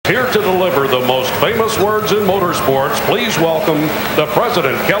Here to deliver the most famous words in motorsports, please welcome the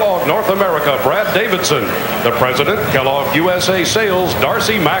President, Kellogg North America, Brad Davidson, the President, Kellogg USA Sales,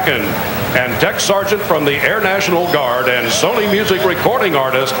 Darcy Mackin, and Tech Sergeant from the Air National Guard and Sony Music recording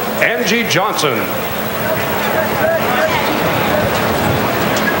artist, Jimmie Johnson.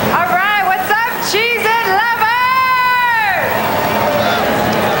 All right, what's up, Cheez It lovers?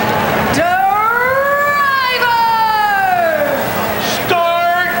 Drivers!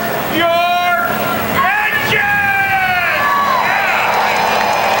 Start your engine!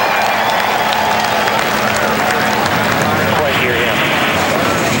 Right here, yeah.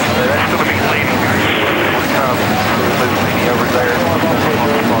 That's going to be leading. Over there.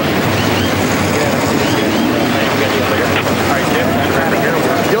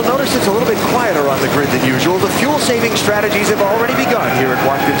 You'll notice it's a little bit quieter on the grid than usual. The fuel-saving strategies have already begun here at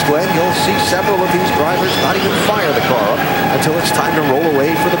Watkins Glen. You'll see several of these drivers not even fire the car up until it's time to roll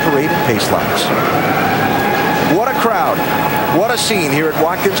away for the parade and pace laps. What a crowd. What a scene here at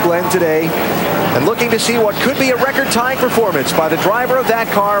Watkins Glen today. And looking to see what could be a record-tying performance by the driver of that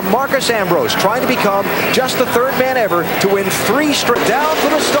car, Marcus Ambrose, trying to become just the third man ever to win 3 straight. Down for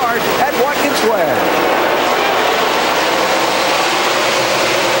the start at Watkins Glen.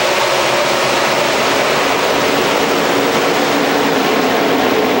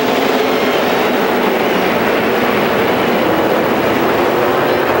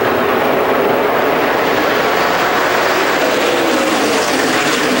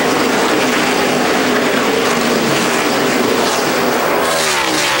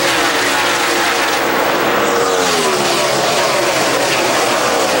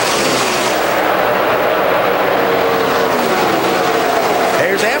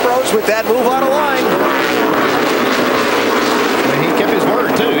 With that move on a line. He kept his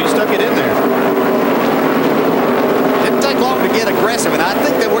word, too. He stuck it in there. Didn't take long to get aggressive, and I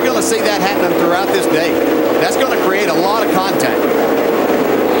think that we're going to see that happening throughout this day. That's going to create a lot of contact.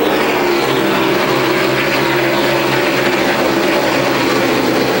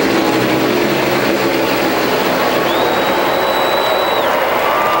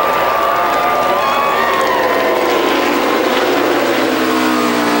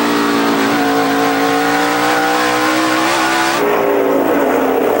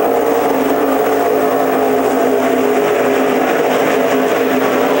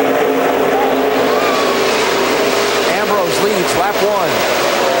 Lap 1.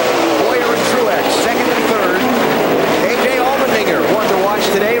 Boyer and Truex, second and third. A.J. Allmendinger, one to watch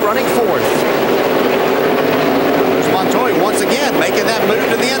today, running fourth. There's Montoya once again making that move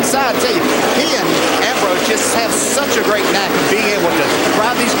to the inside. See, he and Ambrose just have such a great knack of being able to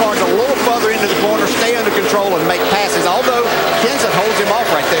drive these cars a little further into the corner, stay under control, and make passes, although Kenseth holds him off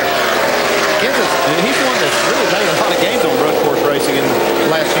right there. Kenseth, and he's one that's really made a lot of games on road course racing in the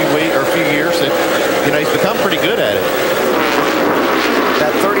last few weeks or few years. And, he's become pretty good at it.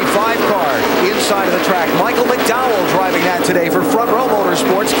 That 35 car inside of the track. Michael McDowell driving that today for Front Row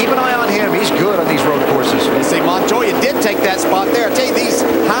Motorsports. Keep an eye on him. He's good on these road courses. You see, Montoya did take that spot there. I tell you, these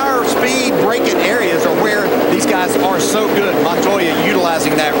higher speed braking areas are where these guys are so good. Montoya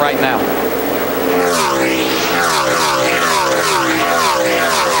utilizing that right now.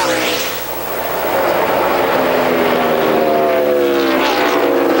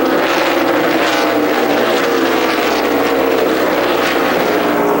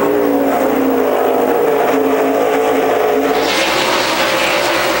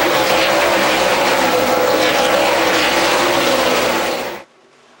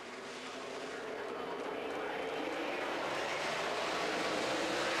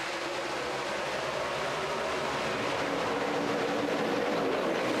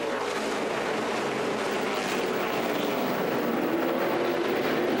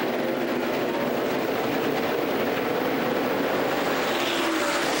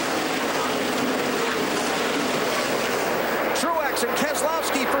 And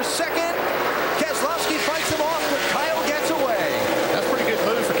Keselowski for second. Keselowski fights him off, but Kyle gets away. That's a pretty good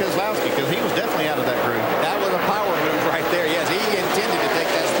move for Keselowski because he was definitely out of that groove. That was a power move right there. Yes, he intended to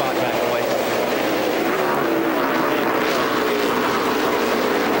take that spot back away.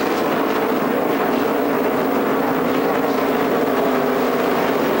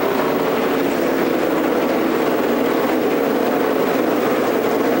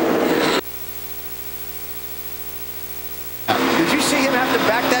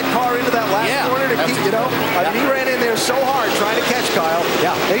 He ran in there so hard trying to catch Kyle.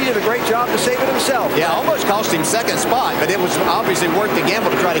 Yeah, he did a great job to save it himself. Yeah, almost cost him second spot, but it was obviously worth the gamble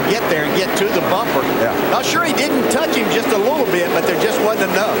to try to get there and get to the bumper. Yeah. Not sure he didn't touch him just a little bit, but there just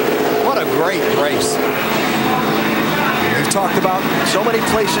wasn't enough. What a great race. Here's talked about so many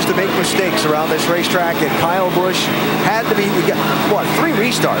places to make mistakes around this racetrack, and Kyle Busch had to be, we got, what, 3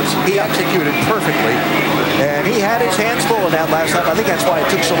 restarts. He executed perfectly, and he had his hands full in that last time. I think that's why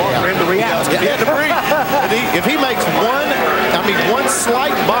it took so long for him to react. Yeah, to breathe. If he makes one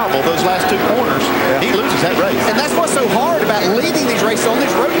slight bobble those last 2 corners, he loses that race. And that's what's so hard about leading these races on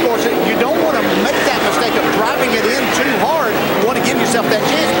these road courses. You don't want to make that mistake of driving it in too hard. You want to give yourself that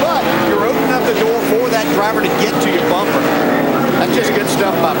chance, but you're opening up the door for that driver to get to your bumper. That's just good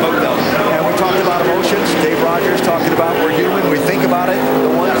stuff by both of them. And we talked about emotions. Dave Rogers talking about we're human. We think about it.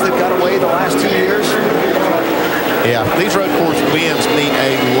 The ones that got away the last 2 years. Yeah, these road course wins mean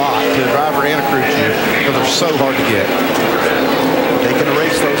a lot to the driver and a crew chief because they're so hard to get. They can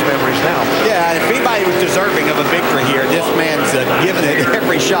erase those memories now. Yeah, and if anybody was deserving of a victory here, this man's given it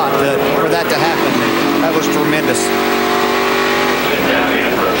every shot for that to happen. That was tremendous.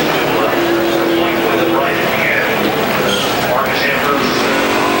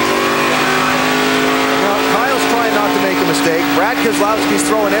 Kyle's trying not to make a mistake. Brad Keselowski's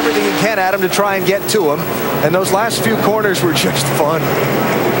throwing everything he can at him to try and get to him. And those last few corners were just fun.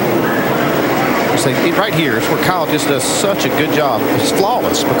 Right here is where Kyle just does such a good job. It's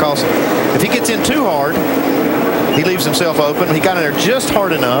flawless because if he gets in too hard, he leaves himself open. He got in there just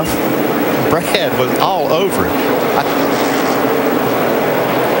hard enough. Brad was all over it.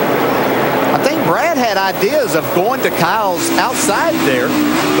 I think Brad had ideas of going to Kyle's outside there,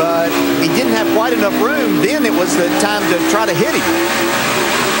 but he didn't have quite enough room. Then it was the time to try to hit him.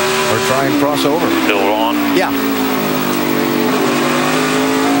 Or try and cross over. Still on. Yeah.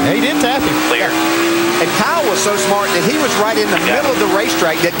 Yeah, he did tap him. Clear. And Kyle was so smart that he was right in the middle of the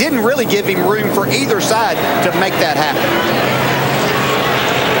racetrack that didn't really give him room for either side to make that happen.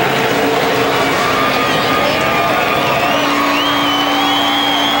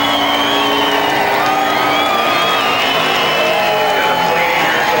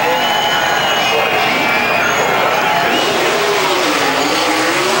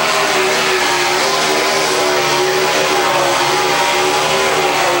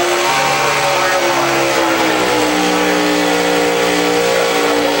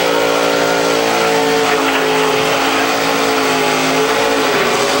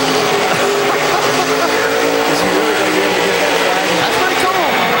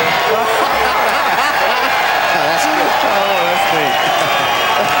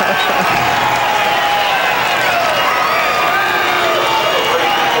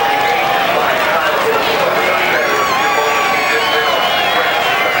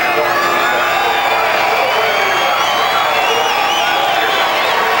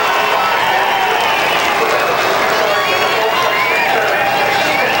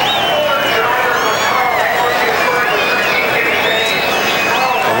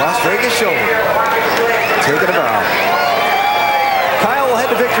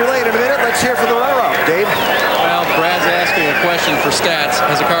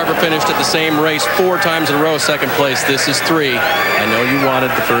 Same race 4 times in a row, second place. This is 3. I know you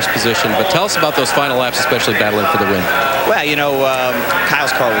wanted the first position, but tell us about those final laps, especially battling for the win. Well, you know,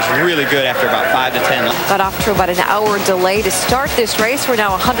 Kyle's car was really good after about 5 to 10 laps. Got off to about an hour delay to start this race. We're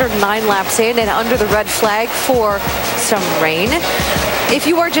now 109 laps in and under the red flag for some rain. If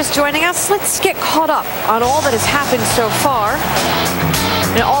you are just joining us, let's get caught up on all that has happened so far.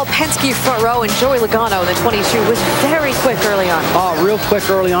 And all Penske front row, and Joey Logano in the 22 was very quick early on. Oh, real quick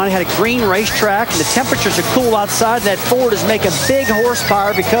early on. He had a green racetrack, and the temperatures are cool outside. And that Ford is making big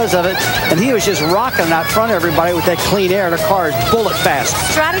horsepower because of it. And he was just rocking out front of everybody with that clean air. The car is bullet fast.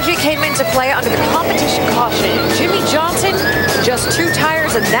 Strategy came into play under the competition caution. Jimmie Johnson, just 2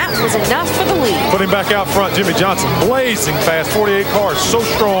 tires, and that was enough for the lead. Put him back out front. Jimmie Johnson blazing fast. 48 cars, so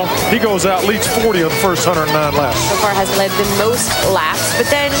strong. He goes out, leads 40 of the first 109 laps. So far has led the most laps. But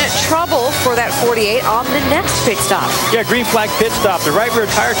then trouble for that 48 on the next pit stop. Yeah, green flag pit stop. The right rear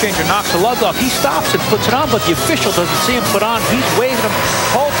tire changer knocks the lug off. He stops and puts it on, but the official doesn't see him put on. He's waving him,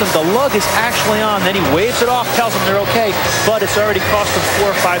 halts him. The lug is actually on. Then he waves it off, tells him they're okay, but it's already cost him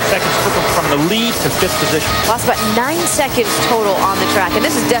 4 or 5 seconds, took him from the lead to 5th position. Lost about 9 seconds total on the track, and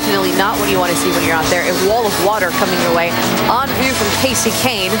this is definitely not what you want to see when you're out there. A wall of water coming your way. On view from Casey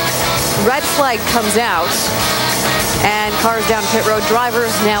Kane. Red flag comes out. And cars down pit road,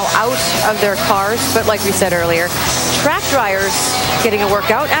 drivers now out of their cars. But like we said earlier, track dryers getting a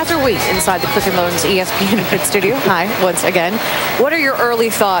workout after week inside the Quicken Loans ESPN pit studio. Hi, once again. What are your early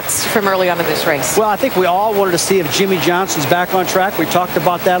thoughts from early on in this race? Well, I think we all wanted to see if Jimmie Johnson's back on track. We talked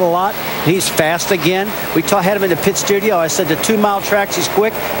about that a lot. He's fast again. We had him in the pit studio. I said the 2-mile tracks he's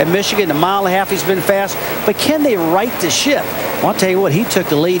quick. At Michigan, the 1.5 miles he's been fast. But can they right the ship? Well, I'll tell you what, he took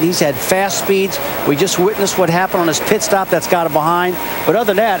the lead. He's had fast speeds. We just witnessed what happened on his pit stop. That's got him behind. But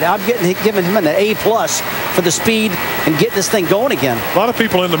other than that, I'm giving him an A+ for the speed and getting this thing going again. A lot of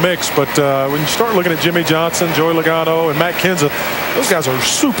people in the mix, but when you start looking at Jimmie Johnson, Joey Logano, and Matt Kenseth, those guys are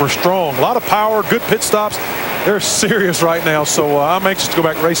super strong. A lot of power, good pit stops. They're serious right now, so I'm anxious to go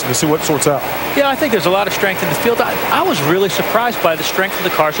back racing to see what sorts out. Yeah, I think there's a lot of strength in the field. I was really surprised by the strength of the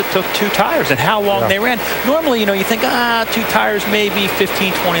cars that took 2 tires and how long they ran. Normally, you know, you think, 2 tires, maybe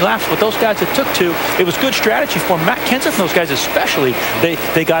 15, 20 laps. But those guys that took 2, it was good strategy for them. Matt Kenseth and those guys especially,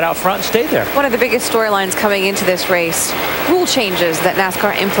 they got out front and stayed there. One of the biggest storylines coming into this race, rule changes that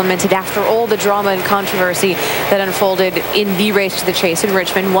NASCAR implemented after all the drama and controversy that unfolded in the race to the chase in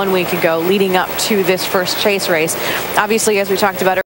Richmond 1 week ago, leading up to this first chase race. Obviously, as we talked about